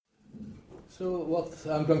So what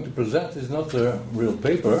I'm going to present is not a real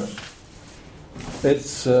paper.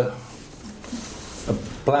 It's a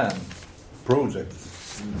plan, project,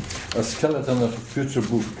 a skeleton of a future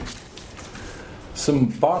book.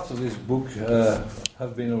 Some parts of this book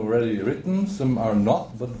have been already written, some are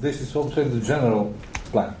not, but this is also the general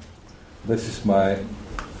plan. This is my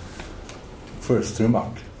first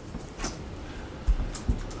remark.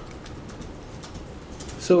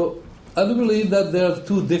 So, I do believe that there are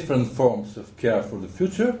two different forms of care for the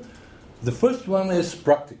future. The first one is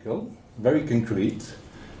practical, very concrete,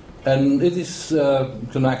 and it is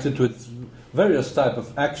connected with various types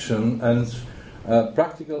of action and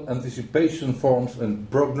practical anticipation forms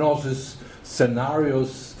and prognosis,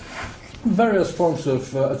 scenarios, various forms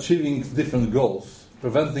of achieving different goals,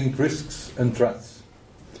 preventing risks and threats.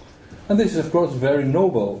 And this is, of course, a very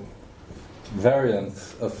noble variant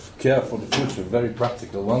of care for the future, very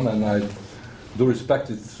practical one, and I do respect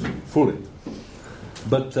it fully.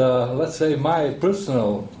 But let's say my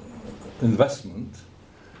personal investment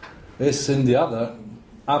is in the other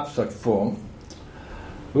abstract form,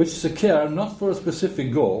 which is a care not for a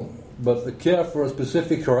specific goal, but a care for a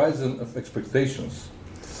specific horizon of expectations.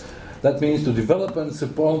 That means to develop and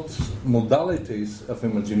support modalities of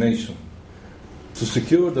imagination, to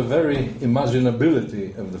secure the very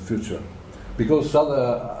imaginability of the future. Because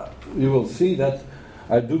you will see that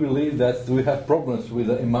I do believe that we have problems with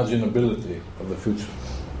the imaginability of the future.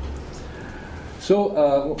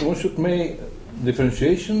 So one should make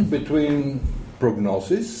differentiation between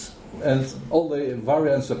prognosis and all the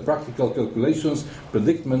variants of practical calculations,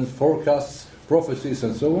 predictions, forecasts, prophecies,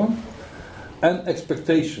 and so on, and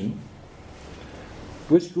expectation,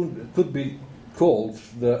 which could be called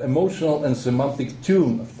the emotional and semantic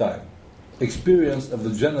tune of time, experience of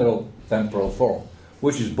the general temporal form,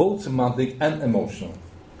 which is both semantic and emotional.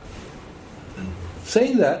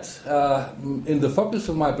 Saying that, in the focus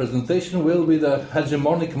of my presentation will be the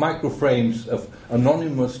hegemonic microframes of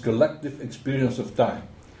anonymous collective experience of time.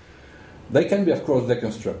 They can be, of course,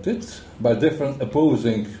 deconstructed by different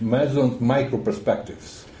opposing measoned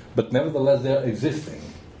micro-perspectives, but nevertheless they are existing.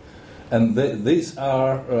 And these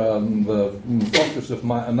are the focus of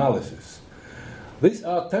my analysis. These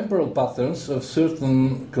are temporal patterns of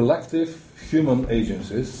certain collective human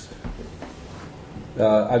agencies.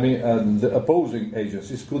 The opposing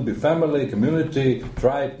agencies could be family, community,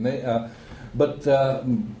 tribe, but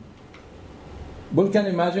one can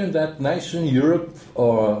imagine that nation, Europe,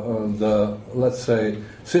 or the, let's say,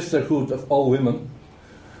 sisterhood of all women,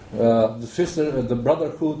 the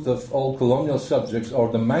brotherhood of all colonial subjects,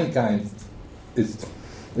 or the mankind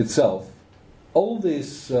itself, all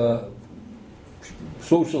these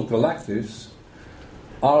social collectives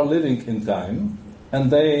are living in time, and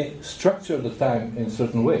they structure the time in a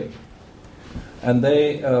certain way. And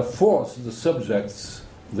they force the subjects,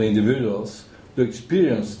 the individuals, to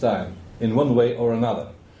experience time in one way or another.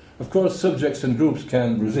 Of course, subjects and groups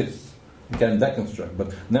can resist, can deconstruct,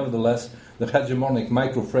 but nevertheless, the hegemonic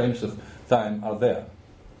microframes of time are there.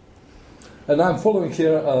 And I'm following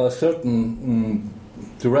here a certain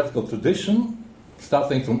theoretical tradition,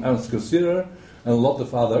 starting from Ernst Cassirer and a lot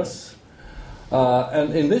of others.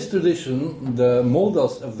 And in this tradition, the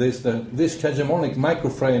models of these hegemonic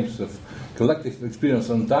microframes of collective experience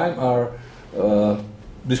on time are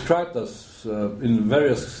described as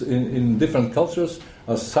in different cultures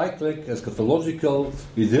as cyclic, as eschatological,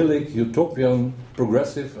 idyllic, utopian,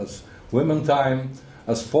 progressive, as women time,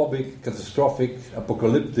 as phobic, catastrophic,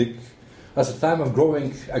 apocalyptic, as a time of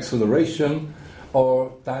growing acceleration,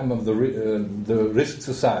 or time of the risk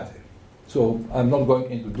society. So I'm not going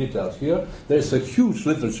into details here. There's a huge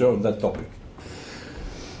literature on that topic.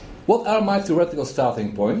 What are my theoretical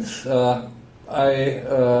starting points?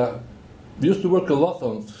 I used to work a lot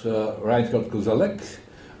on Reinhard Koselleck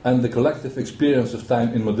and the collective experience of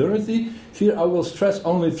time in modernity. Here I will stress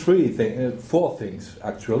only four things,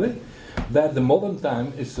 actually. That the modern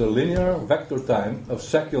time is a linear vector time of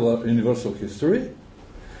secular universal history.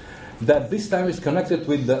 That this time is connected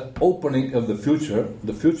with the opening of the future.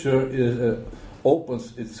 The future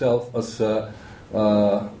opens itself as a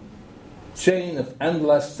chain of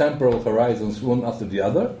endless temporal horizons, one after the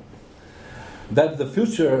other. That the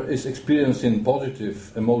future is experienced in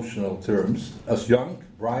positive emotional terms, as young,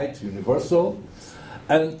 bright, universal.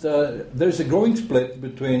 And there is a growing split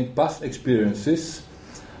between past experiences,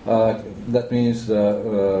 that means,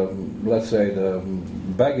 let's say, the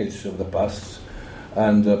baggage of the past,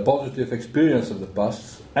 and the positive experience of the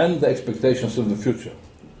past, and the expectations of the future.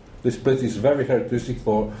 This split is very characteristic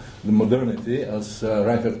for the modernity, as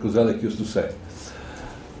Reinhard Koselleck used to say.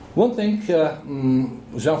 One thing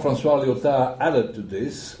Jean-François Lyotard added to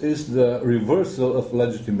this is the reversal of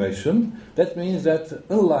legitimation. That means that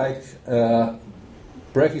unlike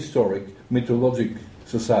prehistoric mythologic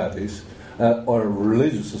societies or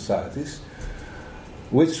religious societies,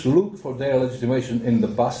 which look for their legitimation in the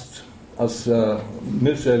past, as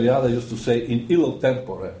Mircea Eliade used to say, in illo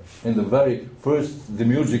tempore, in the very first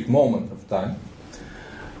demiurgic moment of time,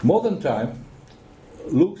 modern time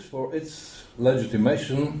looks for its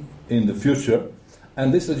legitimation in the future,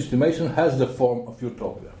 and this legitimation has the form of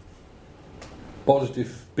utopia,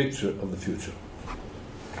 positive picture of the future.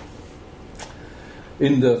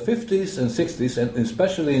 In the 50s and 60s, and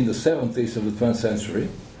especially in the 70s of the 20th century,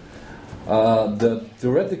 the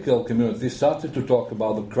theoretical community started to talk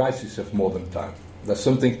about the crisis of modern time. That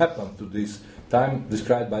something happened to this time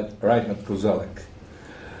described by Reinhard Koselleck.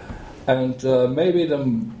 And maybe the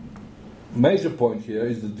major point here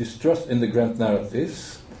is the distrust in the grand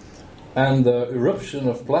narratives and the eruption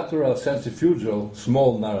of plethora of centrifugal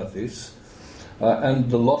small narratives and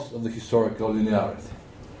the loss of the historical linearity.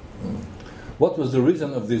 What was the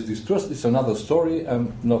reason of this distrust is another story.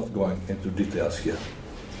 I'm not going into details here.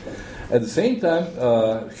 At the same time,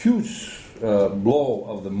 a huge blow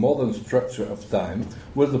of the modern structure of time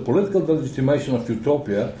was the political legitimation of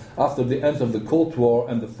utopia after the end of the Cold War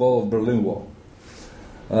and the fall of Berlin Wall.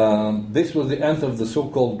 This was the end of the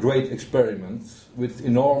so-called Great Experiments with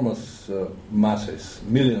enormous masses,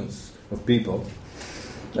 millions of people.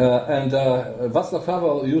 And Václav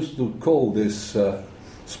Havel used to call this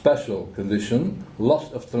special condition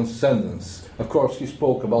loss of transcendence. Of course, he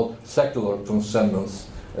spoke about secular transcendence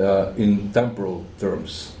in temporal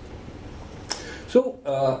terms. So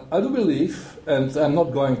I do believe, and I'm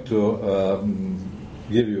not going to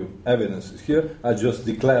give you evidences here, I just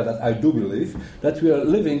declare that I do believe that we are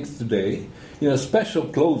living today in a special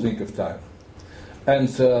closing of time.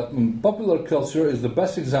 And popular culture is the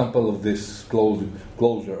best example of this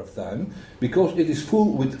closure of time, because it is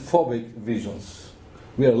full with phobic visions.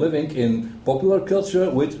 We are living in popular culture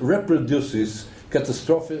which reproduces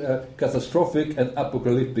catastrophic and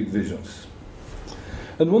apocalyptic visions.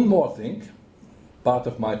 And one more thing, part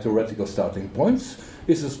of my theoretical starting points,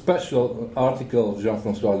 is a special article of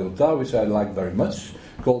Jean-François Lyotard, which I like very much,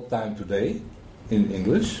 called Time Today, in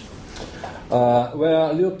English,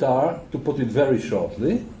 where Lyotard, to put it very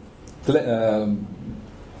shortly,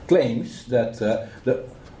 claims that the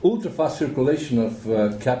ultra-fast circulation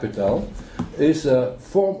of capital is a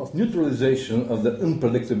form of neutralization of the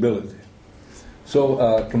unpredictability.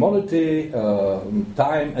 So commodity,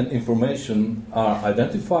 time and information are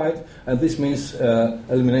identified, and this means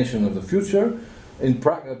elimination of the future. In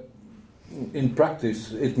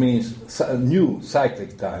practice, it means a new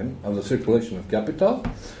cyclic time of the circulation of capital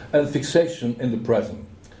and fixation in the present,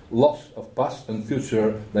 loss of past and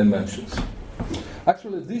future dimensions.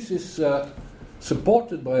 Actually, this is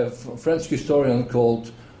supported by a French historian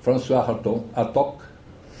called François Hartog,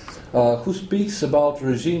 who speaks about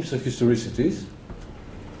regimes of historicities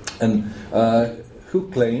and who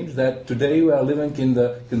claims that today we are living in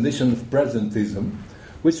the condition of presentism,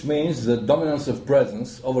 which means the dominance of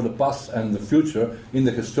presence over the past and the future in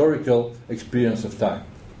the historical experience of time.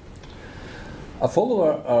 A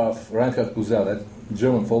follower of Reinhard Koselleck, a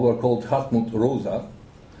German follower called Hartmut Rosa,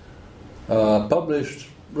 published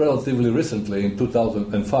relatively recently in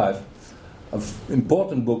 2005 an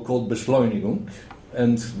important book called Beschleunigung,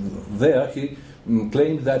 and there he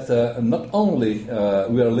claimed that not only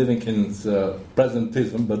we are living in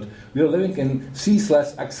presentism, but we are living in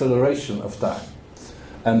ceaseless acceleration of time.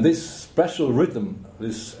 And this special rhythm,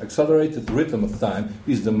 this accelerated rhythm of time,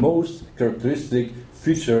 is the most characteristic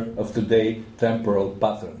feature of today's temporal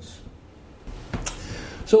patterns.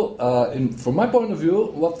 So, from my point of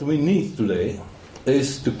view, what we need today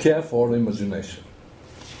is to care for the imagination.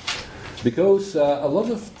 Because a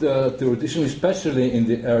lot of the theoreticians, especially in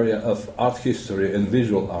the area of art history and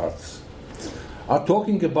visual arts, are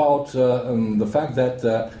talking about the fact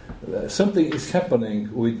that something is happening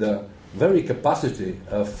with the very capacity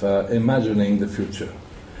of imagining the future.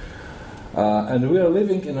 And we are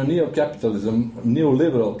living in a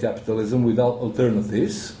neoliberal capitalism without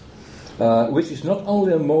alternatives, which is not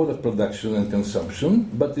only a mode of production and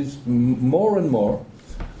consumption, but is more and more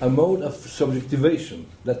a mode of subjectivation.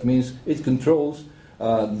 That means it controls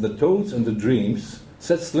the thoughts and the dreams,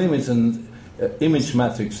 sets limits and image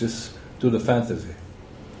matrices to the fantasy.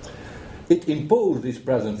 It imposed this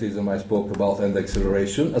presentism I spoke about and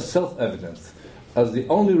acceleration as self-evident, as the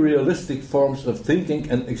only realistic forms of thinking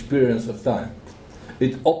and experience of time.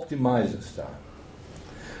 It optimizes time.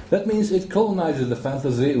 That means it colonizes the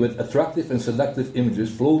fantasy with attractive and seductive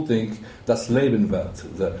images floating das Lebenwelt,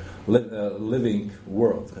 the living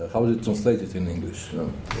world. How is it translated in English?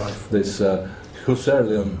 This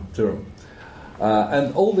Husserlian term.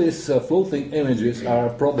 And all these floating images are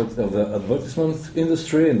a product of the advertisement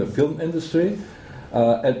industry and the film industry,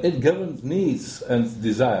 and it governs needs and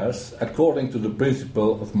desires according to the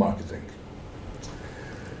principle of marketing.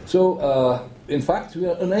 So, in fact, we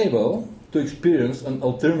are unable to experience an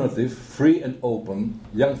alternative, free and open,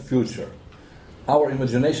 young future. Our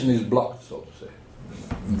imagination is blocked, so to say.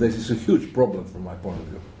 This is a huge problem from my point of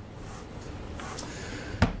view.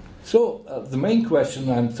 So, the main question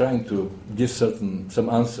I'm trying to give some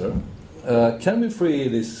answer, can we free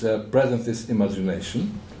this presentist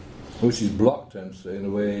imagination, which is blocked and in a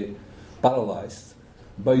way paralyzed,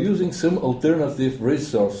 by using some alternative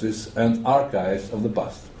resources and archives of the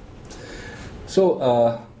past? So,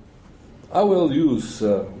 I will use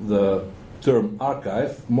the term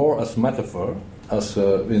archive more as metaphor, as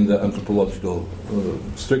in the anthropological,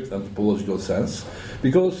 strict anthropological sense,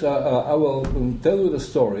 because I will tell you the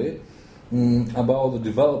story about the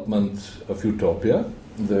development of utopia,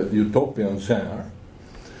 the utopian genre,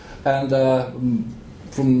 and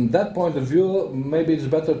from that point of view, maybe it's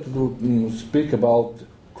better to speak about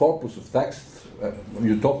corpus of text,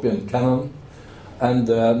 utopian canon, and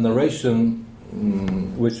narration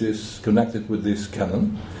which is connected with this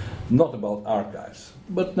canon, not about archives.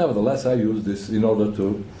 But nevertheless, I use this in order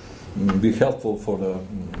to be helpful for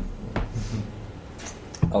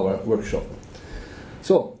our workshop.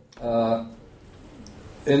 So,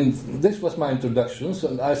 this was my introduction,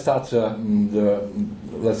 and I start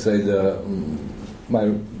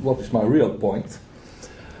what is my real point,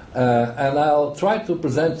 and I'll try to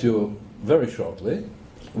present you very shortly,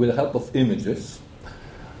 with the help of images,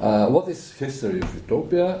 what is history of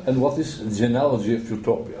utopia and what is genealogy of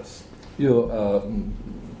utopias. You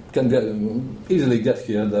can easily get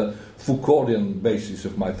here the Foucauldian basis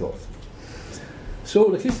of my thought. So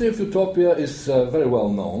the history of utopia is very well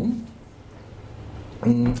known,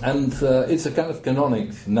 and it's a kind of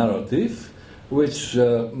canonic narrative which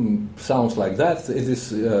sounds like that. It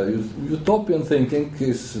is utopian thinking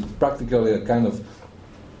is practically a kind of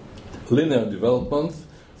linear development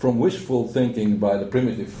from wishful thinking by the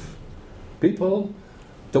primitive people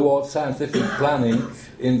towards scientific planning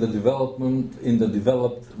in the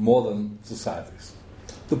developed modern societies.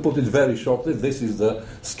 To put it very shortly, this is the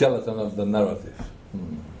skeleton of the narrative.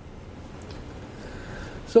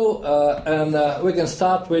 So, we can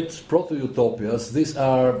start with proto-utopias. These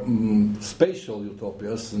are spatial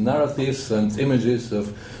utopias, narratives and images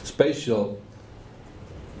of spatial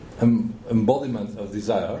embodiment of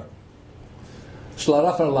desire.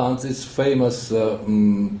 Schlaraffenland is famous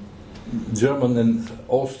German and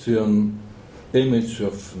Austrian image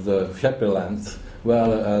of the happy land,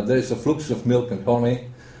 where there is a flux of milk and honey.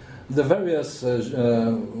 The various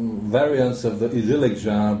variants of the idyllic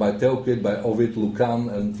genre by Teuclid, by Ovid, Lucan,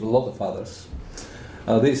 and a lot of others.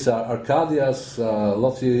 These are Arcadias,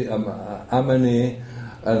 Loti, Ameni,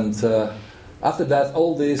 and after that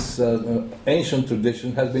all this ancient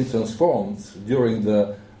tradition has been transformed during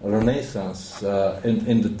the Renaissance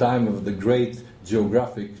in the time of the great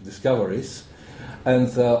geographic discoveries,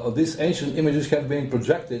 and these ancient images have been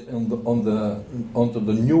projected onto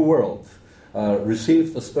the new world,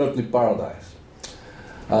 received as earthly paradise.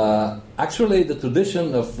 Actually, the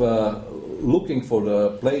tradition of looking for the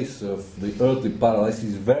place of the earthly paradise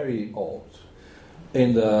is very old.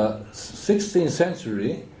 In the 16th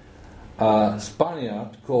century, a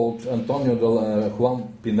Spaniard called Antonio de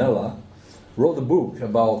Juan Pinella wrote a book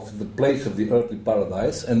about the place of the earthly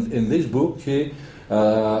paradise, and in this book he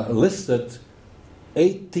listed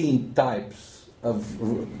 18 types of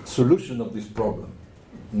solution of this problem.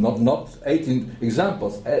 Not 18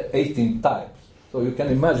 examples, 18 types. So you can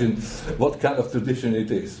imagine what kind of tradition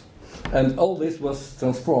it is. And all this was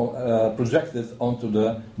projected onto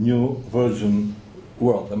the new virgin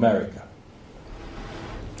world, America.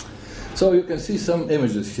 So you can see some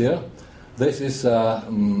images here. This is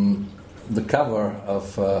the cover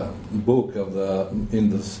of a book in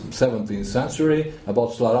the 17th century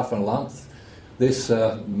about Schlaraffenland. This,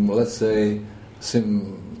 let's say,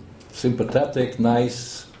 sympathetic,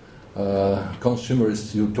 nice,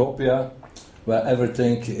 consumerist utopia where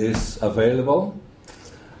everything is available.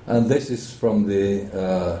 And this is from the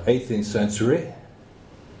 18th century.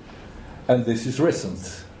 And this is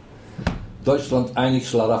recent. Deutschland einig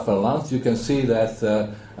Schlaraffenland. You can see that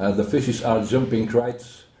the fishes are jumping right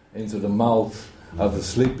into the mouth of the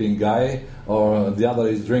sleeping guy, or the other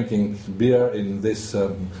is drinking beer in this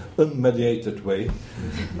unmediated way.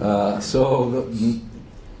 So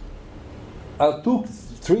I took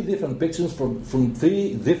 3 different pictures from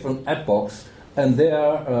 3 different epochs, and they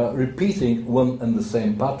are repeating one and the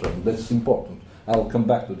same pattern. That's important. I'll come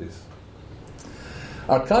back to this.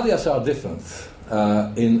 Arcadias are different.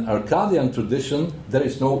 In Arcadian tradition, there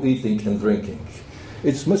is no eating and drinking.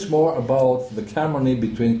 It's much more about the harmony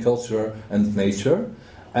between culture and nature,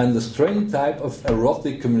 and the strange type of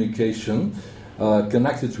erotic communication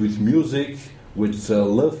connected with music, with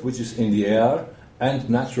love which is in the air, and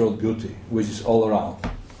natural beauty which is all around.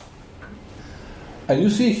 And you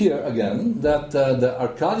see here again that the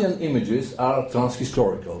Arcadian images are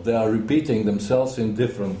transhistorical. They are repeating themselves in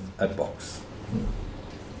different epochs.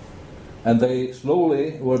 And they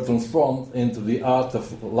slowly were transformed into the art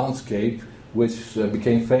of landscape, which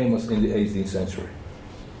became famous in the 18th century.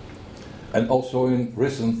 And also in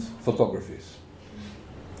recent photographies.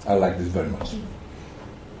 I like this very much.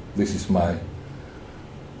 This is my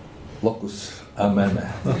locus amene.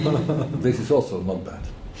 This is also not bad.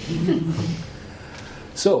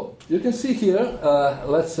 So, you can see here,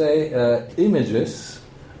 let's say, images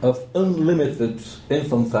of unlimited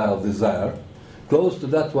infantile desire, close to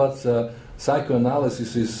that what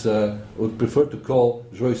psychoanalysis would prefer to call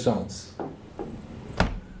jouissance.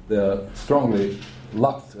 They are strongly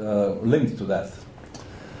linked to that.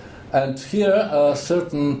 And here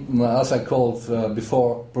certain, as I called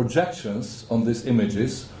before, projections on these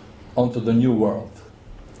images onto the new world,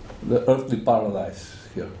 the earthly paradise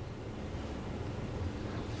here.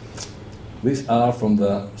 These are from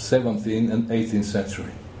the 17th and 18th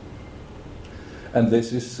century. And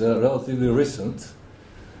this is relatively recent,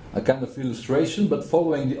 a kind of illustration, but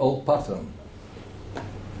following the old pattern.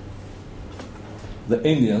 The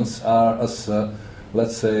Indians are as,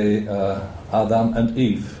 let's say, Adam and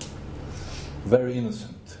Eve, very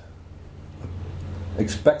innocent,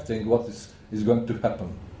 expecting what is going to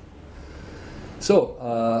happen.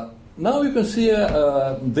 So, now you can see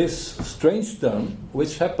this strange turn,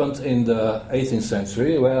 which happened in the 18th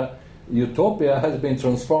century, where utopia has been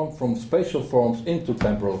transformed from spatial forms into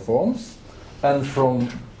temporal forms, and from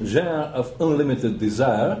genre of unlimited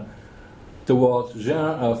desire towards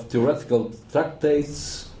genre of theoretical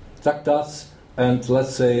tractates, and,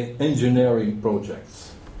 let's say, engineering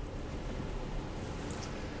projects.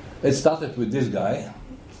 It started with this guy,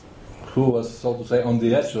 who was, so to say, on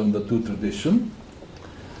the edge on the 2 tradition.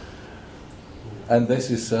 And this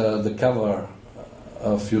is the cover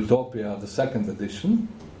of Utopia, the 2nd edition.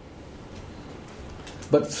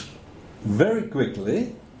 But very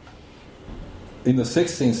quickly, in the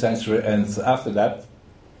 16th century and after that,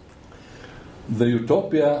 the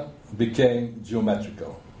Utopia became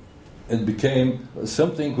geometrical. It became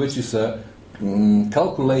something which is a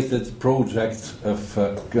calculated project of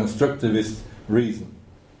constructivist reason.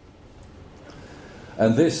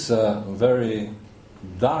 And this very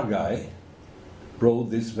dark guy wrote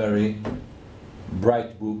this very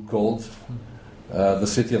bright book called The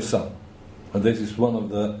City of Sun. And this is one of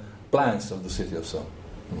the plans of the City of Sun.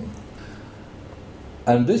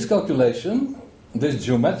 And this calculation, this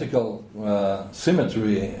geometrical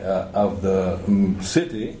symmetry of the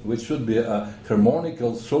city, which should be a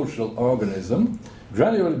harmonical social organism,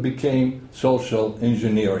 gradually became social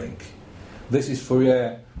engineering. This is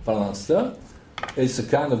Fourier-Phalanster. It's a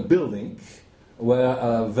kind of building where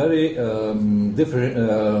a very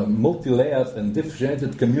multi-layered and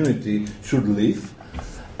differentiated community should live.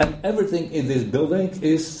 And everything in this building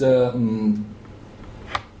is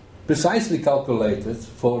precisely calculated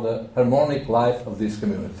for the harmonic life of this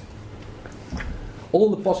community. All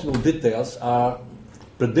the possible details are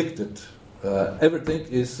predicted. Everything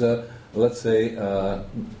is, let's say,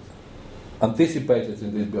 anticipated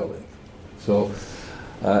in this building. So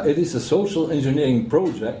it is a social engineering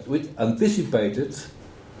project which anticipated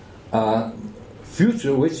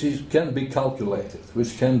future which can be calculated,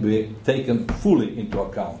 which can be taken fully into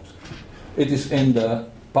account. It is in the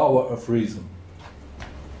power of reason.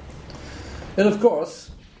 And of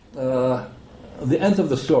course, the end of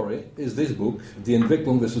the story is this book, Die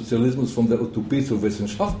Entwicklung des Sozialismus von der Utopie zur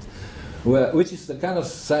Wissenschaft, which is the kind of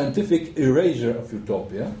scientific erasure of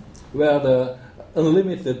utopia, where the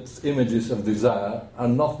unlimited images of desire are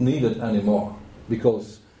not needed anymore,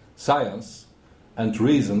 because science and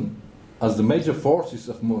reason, as the major forces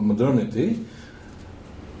of modernity,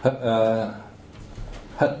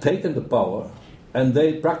 had taken the power, and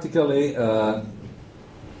they practically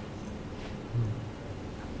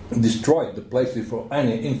destroyed the places for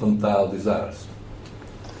any infantile desires.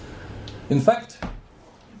 In fact,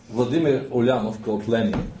 Vladimir Ulyanov, called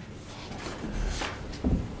Lenin,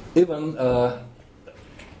 even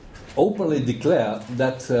openly declared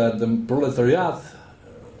that the proletariat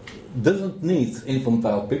doesn't need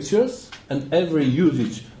infantile pictures, and every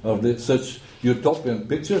usage of such utopian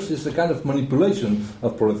pictures is a kind of manipulation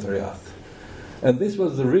of proletariat. And this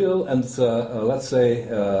was the real and, let's say,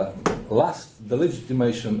 last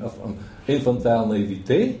legitimation of infantile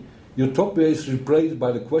naivete. Utopia is replaced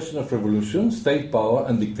by the question of revolution, state power,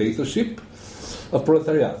 and dictatorship of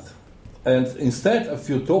proletariat. And instead of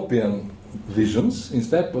utopian visions,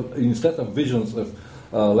 instead of visions of,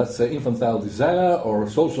 let's say, infantile desire or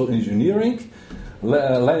social engineering,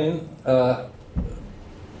 Lenin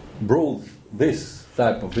brought this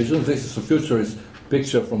type of vision. This is a futurist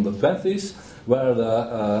picture from the 20s, where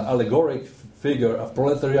the allegoric figure of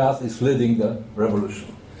proletariat is leading the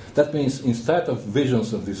revolution. That means instead of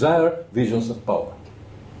visions of desire, visions of power.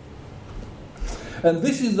 And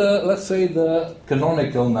this is the, let's say, the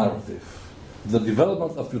canonical narrative. The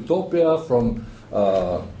development of utopia from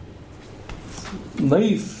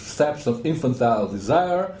naive steps of infantile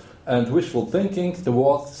desire and wishful thinking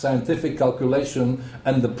towards scientific calculation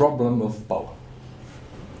and the problem of power.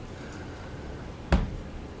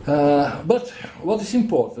 But what is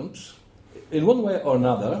important, in one way or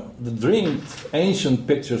another, the dreamed ancient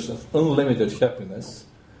pictures of unlimited happiness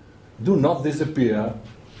do not disappear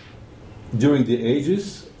during the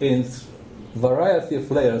ages in variety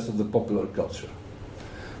of layers of the popular culture.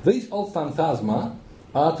 These old phantasma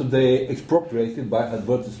are today expropriated by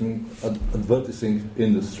advertising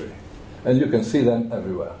industry, and you can see them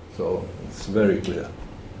everywhere. So it's very clear.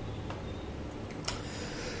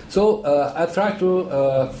 So I try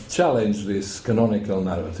to challenge this canonical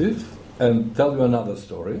narrative and tell you another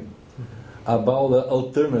story about the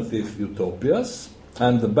alternative utopias.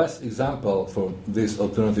 And the best example for these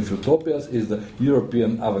alternative utopias is the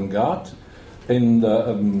European avant-garde during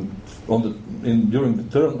the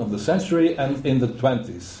turn of the century and in the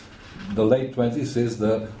 20s. The late 20s is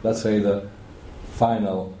the, let's say, the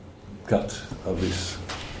final cut of this.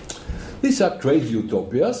 These are crazy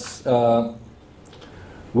utopias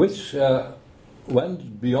which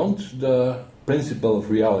went beyond the principle of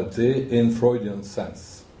reality in Freudian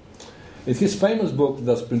sense. In his famous book,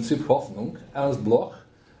 Das Prinzip Hoffnung, Ernst Bloch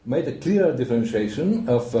made a clear differentiation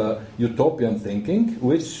of utopian thinking,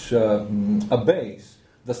 which obeys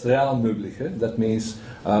das real Mögliche, that means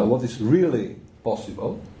what is really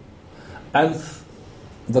possible, and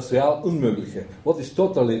das real Unmögliche, what is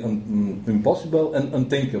totally impossible and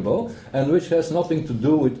unthinkable, and which has nothing to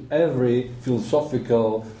do with every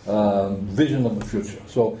philosophical vision of the future.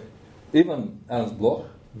 So even Ernst Bloch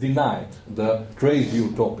denied the crazy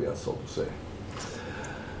utopia, so to say.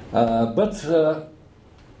 But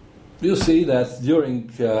you see that during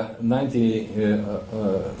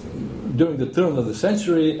during the turn of the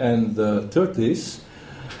century and the 30s,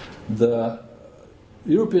 the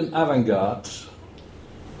European avant-garde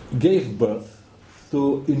gave birth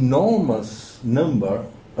to enormous number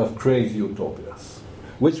of crazy utopias,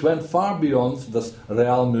 which went far beyond das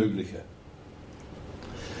real Mögliche.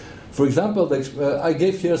 For example, I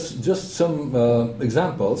gave here just some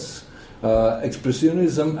examples.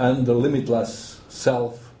 Expressionism and the limitless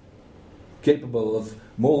self, capable of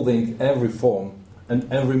molding every form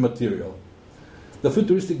and every material. The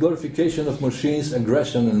futuristic glorification of machines,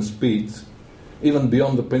 aggression and speed, even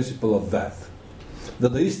beyond the principle of death. The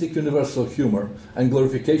deistic universal humor and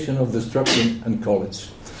glorification of destruction and college.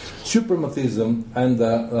 Suprematism and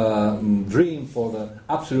the dream for the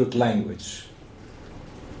absolute language.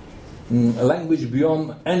 A language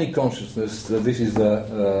beyond any consciousness. This is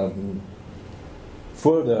the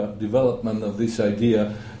further development of this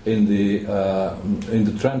idea in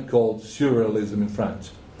the trend called surrealism in French.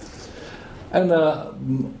 And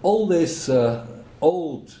all this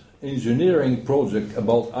old engineering project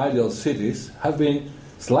about ideal cities have been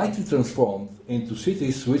slightly transformed into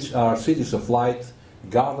cities which are cities of light,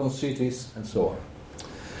 garden cities, and so on.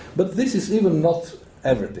 But this is even not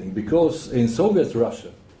everything, because in Soviet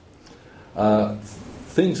Russia,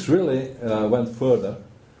 things really went further,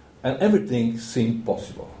 and everything seemed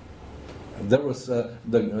possible. There was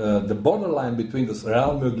the borderline between das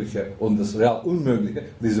real Mögliche and das real Unmögliche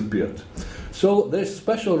disappeared. So there's a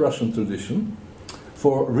special Russian tradition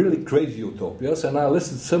for really crazy utopias, and I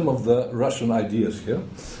listed some of the Russian ideas here.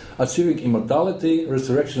 Achieving immortality,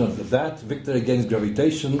 resurrection of the dead, victory against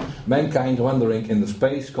gravitation, mankind wandering in the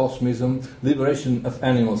space, cosmism, liberation of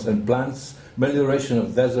animals and plants, melioration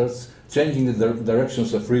of deserts, changing the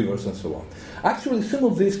directions of rivers, and so on. Actually, some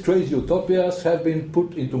of these crazy utopias have been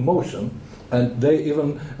put into motion, and they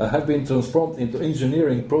even have been transformed into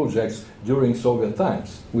engineering projects during Soviet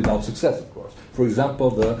times, without success, of course. For example,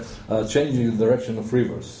 the changing the direction of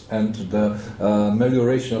rivers and the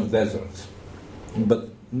melioration of deserts. But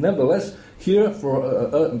nevertheless, here,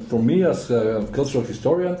 for me as a cultural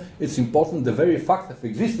historian, it's important the very fact of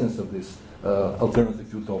existence of these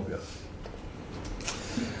alternative utopias.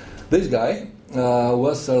 This guy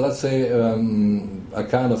was, let's say, a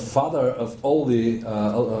kind of father of all the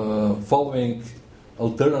following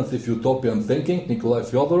alternative utopian thinking, Nikolai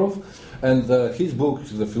Fyodorov, and his book,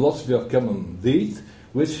 The Philosophy of Common Deed,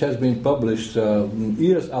 which has been published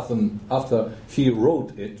years after he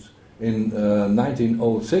wrote it in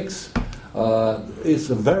 1906, is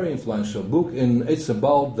a very influential book. It's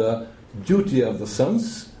about the duty of the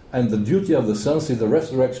sons, and the duty of the sons is the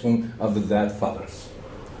resurrection of the dead fathers.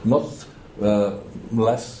 Not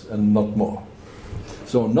less and not more.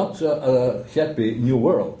 So not a happy new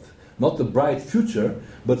world, not a bright future,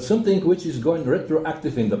 but something which is going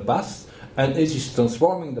retroactive in the past, and it is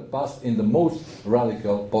transforming the past in the most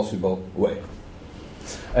radical possible way.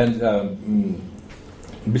 And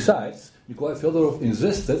besides, Nikolai Fyodorov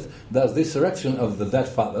insisted that this resurrection of the dead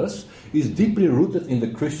fathers is deeply rooted in the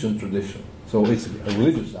Christian tradition. So it's a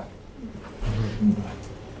religious act.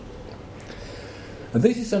 And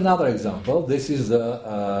this is another example. This is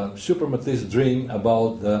the suprematist dream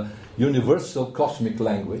about the universal cosmic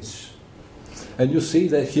language. And you see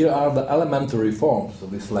that here are the elementary forms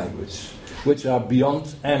of this language, which are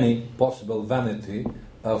beyond any possible vanity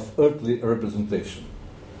of earthly representation.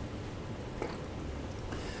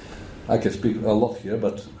 I can speak a lot here,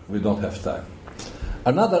 but we don't have time.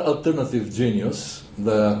 Another alternative genius,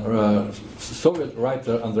 the Soviet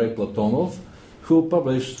writer Andrei Platonov, who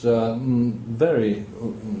published a very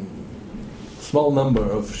small number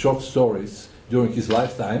of short stories during his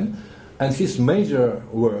lifetime, and his major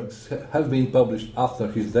works have been published after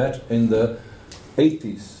his death in the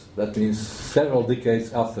 80s, that means several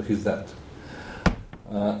decades after his death.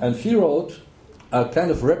 And he wrote a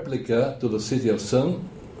kind of replica to The City of Sun,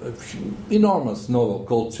 an enormous novel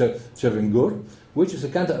called Chevengur, which is a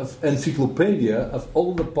kind of encyclopedia of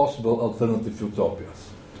all the possible alternative utopias.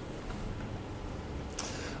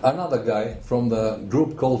 Another guy from the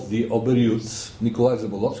group called the Oberyuts, Nikolai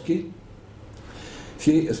Zabolotsky,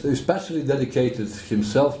 he especially dedicated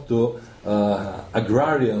himself to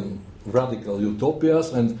agrarian radical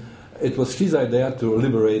utopias, and it was his idea to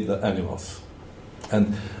liberate the animals.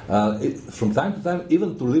 And from time to time,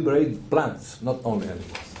 even to liberate plants, not only animals.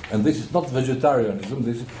 And this is not vegetarianism,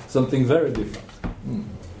 this is something very different.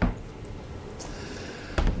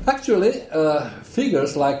 Actually,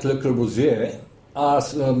 figures like Le Corbusier are,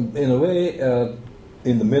 in a way,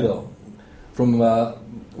 in the middle. From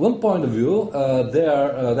one point of view,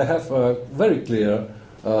 they have a very clear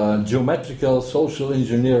geometrical, social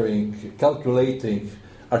engineering, calculating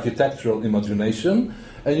architectural imagination,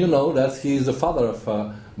 and you know that he is the father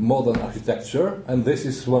of modern architecture, and this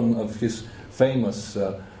is one of his famous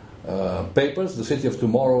papers, The City of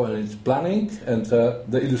Tomorrow and its Planning, and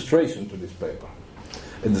the illustration to this paper.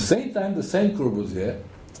 At the same time, the same Corbusier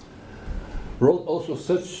wrote also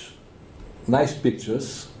such nice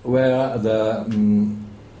pictures where the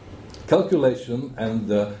calculation and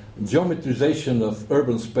the geometrization of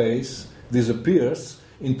urban space disappears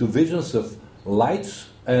into visions of light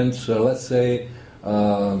and, let's say,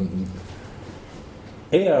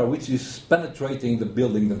 air which is penetrating the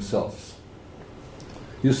building themselves.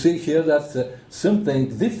 You see here that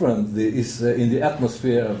something different is in the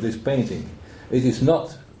atmosphere of this painting. It is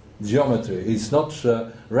not geometry, it's not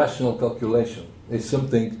rational calculation. It's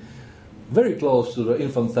something very close to the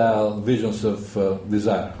infantile visions of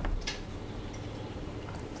desire.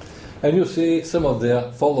 And you see some of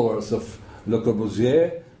the followers of Le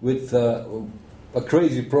Corbusier with a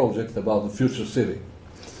crazy project about the future city.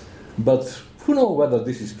 But who knows whether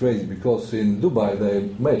this is crazy, because in Dubai they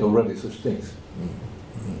made already such things.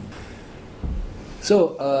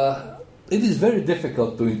 So it is very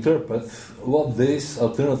difficult to interpret what this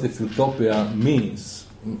alternative utopia means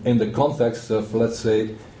in the context of, let's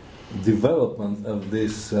say, development of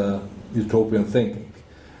this utopian thinking.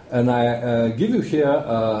 And I give you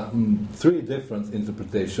here three different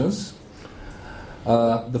interpretations.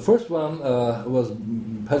 The first one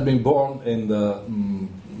has been born in the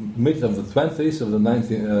mid of the 20s of the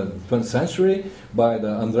 20th century by the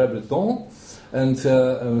André Breton, and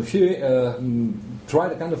he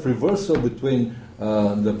tried a kind of reversal between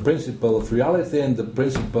the principle of reality and the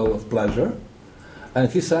principle of pleasure. And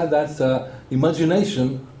he said that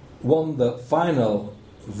imagination won the final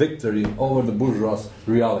victory over the bourgeois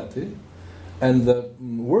reality, and the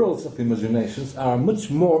worlds of imaginations are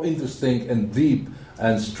much more interesting and deep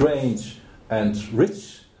and strange and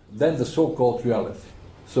rich than the so-called reality.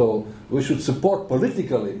 So we should support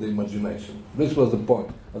politically the imagination. This was the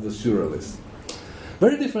point of the surrealists.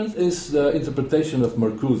 Very different is the interpretation of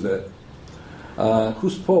Marcuse, who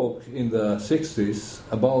spoke in the 60s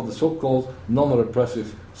about the so-called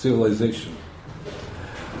non-repressive civilization.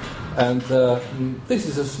 And this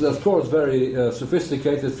is, of course, very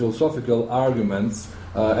sophisticated philosophical arguments,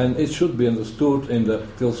 and it should be understood in the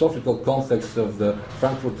philosophical context of the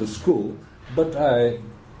Frankfurter School, but I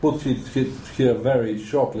put it here very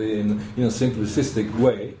shortly in a simplicistic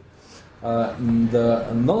way.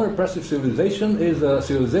 The non-repressive civilization is a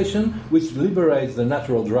civilization which liberates the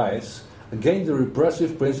natural drives against the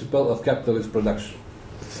repressive principle of capitalist production.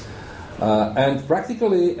 And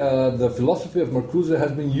practically, the philosophy of Marcuse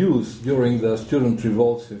has been used during the student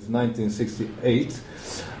revolts of 1968,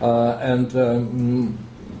 and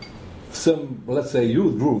some, let's say,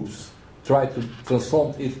 youth groups tried to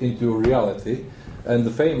transform it into reality, and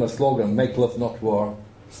the famous slogan, "Make love not war,"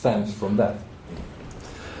 stems from that.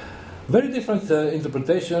 Very different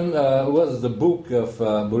interpretation was the book of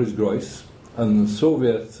Boris Groys, a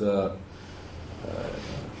Soviet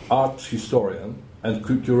art historian and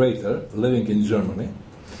curator living in Germany,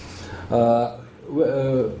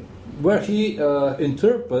 where he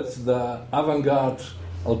interprets the avant-garde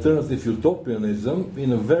alternative utopianism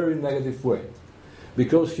in a very negative way,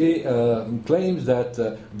 because he claims that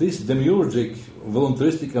this demiurgic,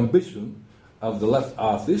 voluntaristic ambition of the left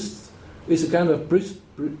artists is a kind of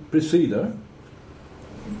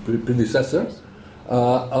predecessor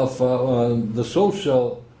of the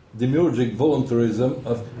social demiurgic voluntarism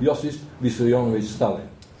of Josif Vissarionovich Stalin.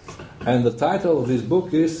 And the title of this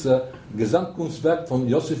book is Gesamtkunstwerk von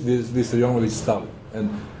Josif Vissarionovich Stalin. And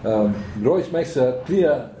Groys makes a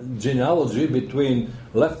clear genealogy between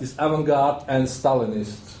leftist avant-garde and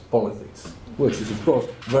Stalinist politics, which is, of course,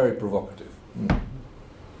 very provocative.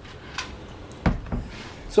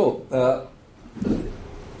 So,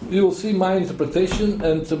 you will see my interpretation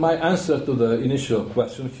and my answer to the initial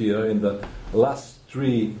question here in the last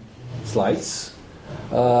 3 slides.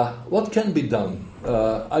 What can be done?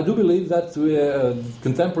 I do believe that the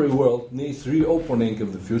contemporary world needs reopening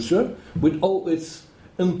of the future with all its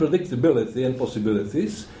unpredictability and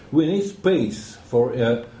possibilities. We need space for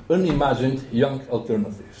unimagined young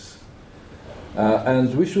alternatives.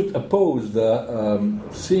 And we should oppose the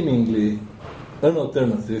seemingly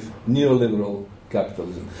unalternative neoliberal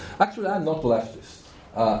capitalism. Actually, I'm not leftist.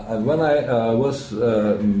 And when I was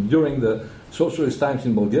during the socialist times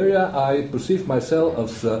in Bulgaria, I perceived myself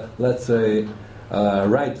as, let's say,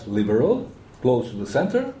 right liberal, close to the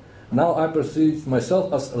center. Now I perceive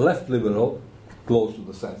myself as left liberal, close to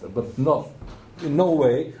the center, but not in no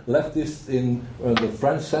way leftist in the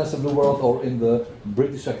French sense of the word or in the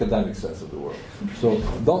British academic sense of the word. So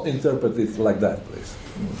don't interpret it like that, please.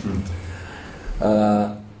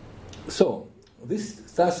 So this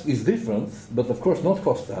task is different, but of course not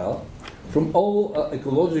hostile, from all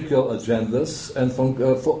ecological agendas and from,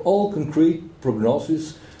 for all concrete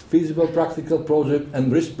prognosis, feasible practical project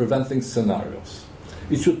and risk-preventing scenarios.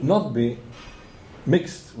 It should not be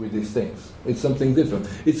mixed with these things. It's something different.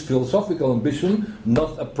 It's philosophical ambition,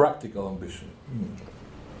 not a practical ambition.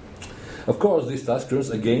 Of course, this task runs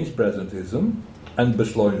against presentism and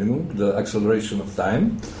Beschleunigung, the acceleration of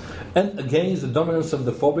time, and against the dominance of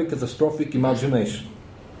the phobic catastrophic imagination.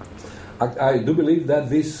 I do believe that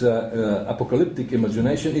this apocalyptic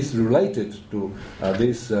imagination is related to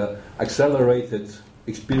this accelerated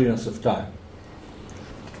experience of time.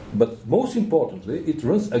 But most importantly, it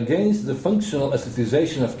runs against the functional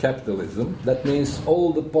aestheticization of capitalism. That means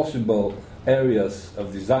all the possible areas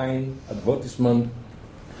of design, advertisement,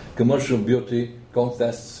 commercial beauty,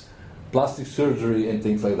 contests, plastic surgery, and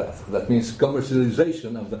things like that. That means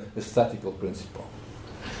commercialization of the aesthetical principle.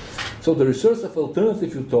 So the research of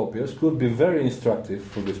alternative utopias could be very instructive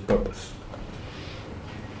for this purpose.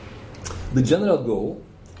 The general goal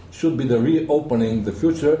should be the reopening the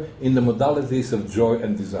future in the modalities of joy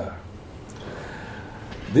and desire.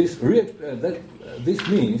 This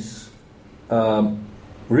means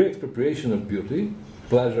re-expropriation of beauty,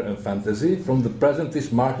 pleasure and fantasy from the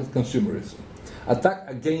presentist market consumerism. Attack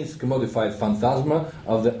against commodified phantasma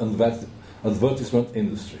of the advertisement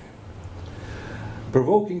industry.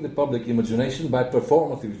 Provoking the public imagination by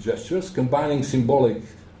performative gestures, combining symbolic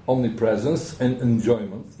omnipresence and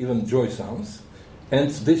enjoyment, even joy sounds. And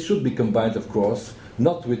this should be combined, of course,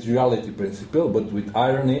 not with reality principle, but with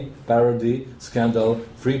irony, parody, scandal,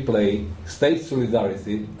 free play, state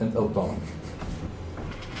solidarity, and autonomy.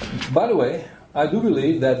 By the way, I do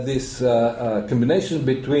believe that this combination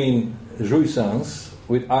between jouissance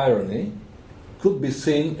with irony could be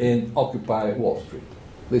seen in Occupy Wall Street.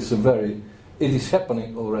 It is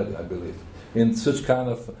happening already, I believe, in such kind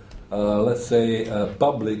of, let's say,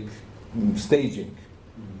 public staging.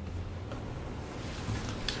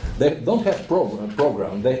 They don't have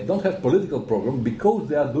program. They don't have political program because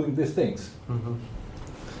they are doing these things. Mm-hmm.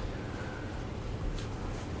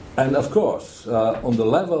 And of course, on the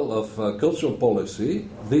level of cultural policy,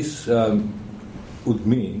 this would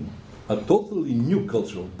mean a totally new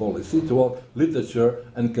cultural policy toward literature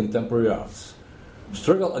and contemporary arts.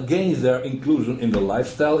 Struggle against their inclusion in the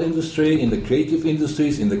lifestyle industry, in the creative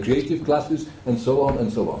industries, in the creative classes, and so on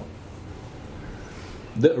and so on.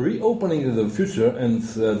 The reopening of the future and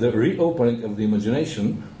the reopening of the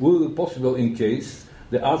imagination will be possible in case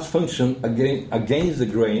the arts function against the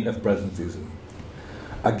grain of presentism,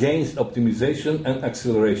 against optimization and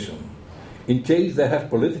acceleration, in case they have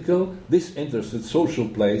political, disinterested social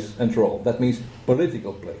place and role. That means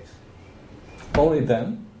political place. Only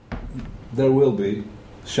then there will be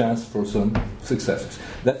chance for some successes.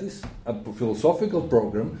 That is a philosophical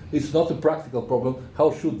program. It's not a practical problem.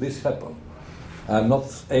 How should this happen? I'm not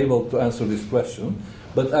able to answer this question,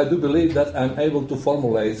 but I do believe that I'm able to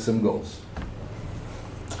formulate some goals.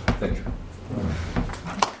 Thank you.